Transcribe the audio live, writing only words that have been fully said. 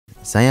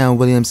Zion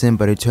Williamson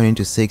better turn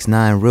into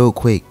 6'9" real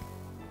quick,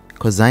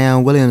 cause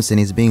Zion Williamson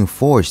is being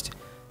forced.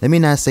 Let me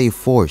not say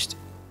forced,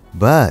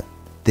 but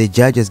the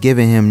judge has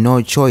given him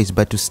no choice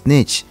but to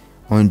snitch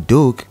on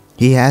Duke.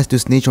 He has to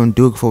snitch on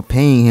Duke for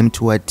paying him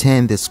to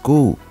attend the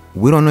school.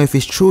 We don't know if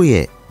it's true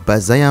yet, but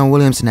Zion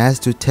Williamson has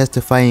to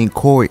testify in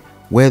court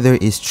whether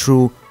it's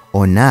true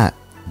or not.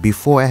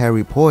 Before, I had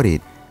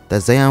reported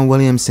that Zion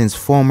Williamson's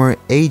former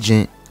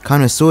agent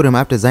countersued him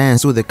after Zion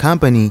sued the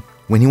company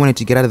when he wanted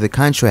to get out of the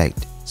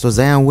contract. So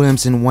Zion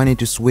Williamson wanted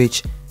to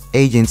switch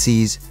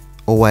agencies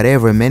or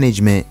whatever,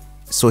 management,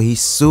 so he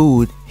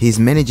sued his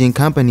managing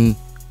company,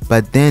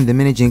 but then the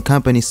managing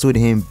company sued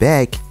him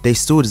back. They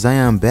sued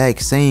Zion back,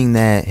 saying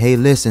that, hey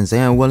listen,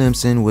 Zion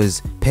Williamson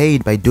was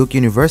paid by Duke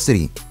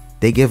University.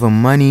 They gave him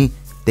money,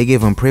 they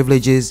gave him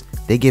privileges,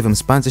 they gave him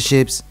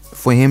sponsorships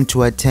for him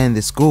to attend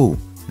the school.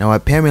 Now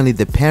apparently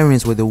the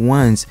parents were the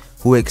ones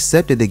who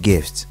accepted the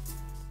gifts,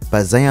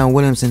 but Zion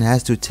Williamson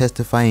has to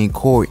testify in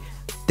court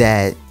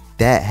that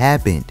that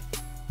happened.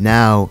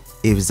 Now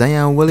if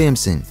Zion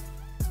Williamson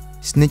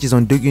snitches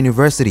on Duke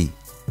University,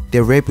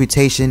 their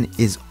reputation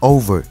is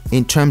over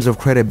in terms of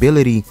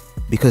credibility,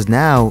 because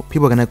now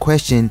people are going to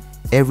question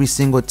every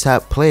single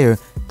top player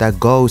that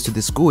goes to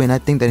the school, and I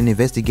think that an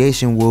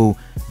investigation will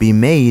be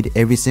made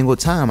every single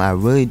time. I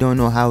really don't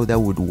know how that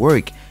would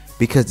work,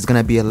 because there's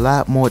going to be a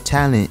lot more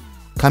talent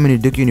coming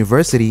to Duke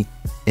University,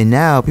 and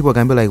now people are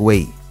going to be like,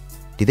 wait,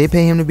 did they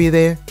pay him to be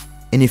there?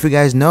 And if you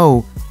guys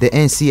know, the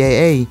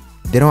NCAA,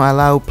 they don't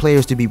allow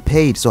players to be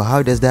paid, so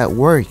how does that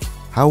work?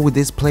 How would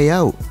this play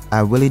out?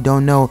 I really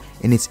don't know,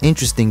 and it's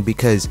interesting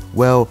because,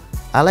 well,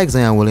 I like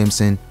Zion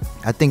Williamson.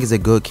 I think he's a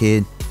good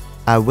kid.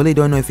 I really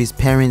don't know if his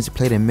parents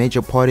played a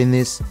major part in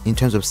this, in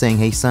terms of saying,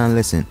 hey son,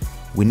 listen,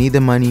 we need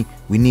the money,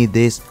 we need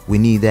this, we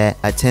need that,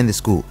 attend the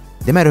school.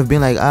 They might have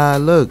been like,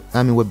 look,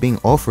 I mean, we're being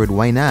offered,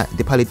 why not?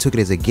 They probably took it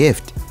as a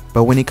gift.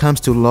 But when it comes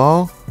to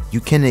law, you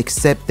can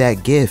accept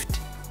that gift,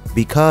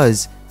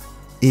 because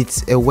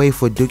it's a way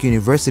for Duke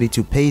University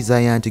to pay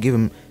Zion, to give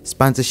him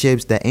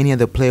sponsorships that any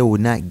other player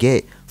would not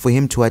get, for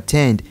him to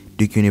attend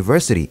Duke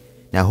University.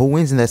 Now who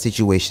wins in that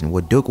situation?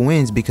 Well, Duke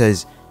wins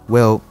because,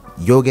 well,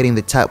 you're getting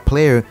the top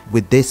player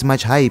with this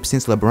much hype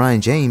since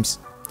LeBron James.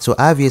 So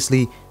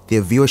obviously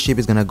their viewership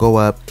is going to go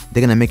up.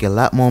 They're going to make a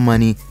lot more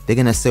money. They're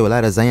going to sell a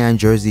lot of Zion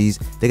jerseys.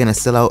 They're going to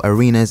sell out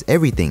arenas,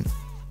 everything.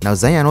 Now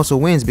Zion also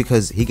wins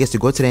because he gets to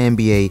go to the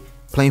NBA.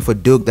 Playing for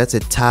Duke, that's a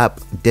top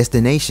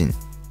destination.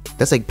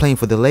 That's like playing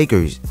for the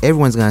Lakers.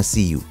 Everyone's going to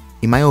see you.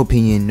 In my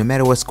opinion, no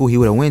matter what school he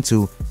would have went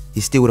to, he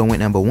still would have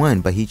went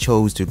 #1, but he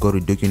chose to go to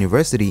Duke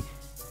University,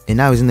 and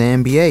now he's in the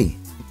NBA.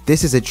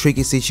 This is a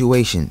tricky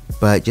situation,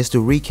 but just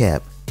to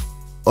recap,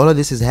 all of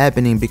this is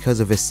happening because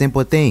of a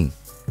simple thing.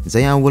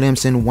 Zion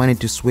Williamson wanted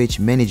to switch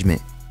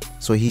management,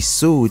 so he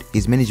sued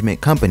his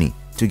management company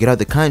to get out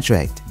the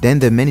contract. Then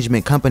the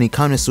management company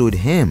countersued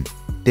him.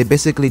 They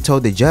basically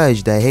told the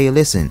judge that, hey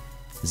listen,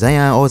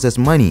 Zion owes us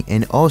money,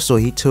 and also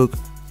he took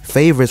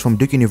favors from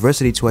Duke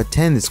University to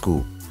attend the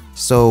school.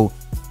 So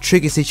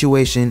tricky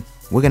situation.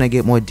 We're gonna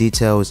get more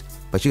details,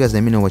 but you guys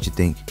let me know what you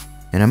think,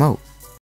 and I'm out.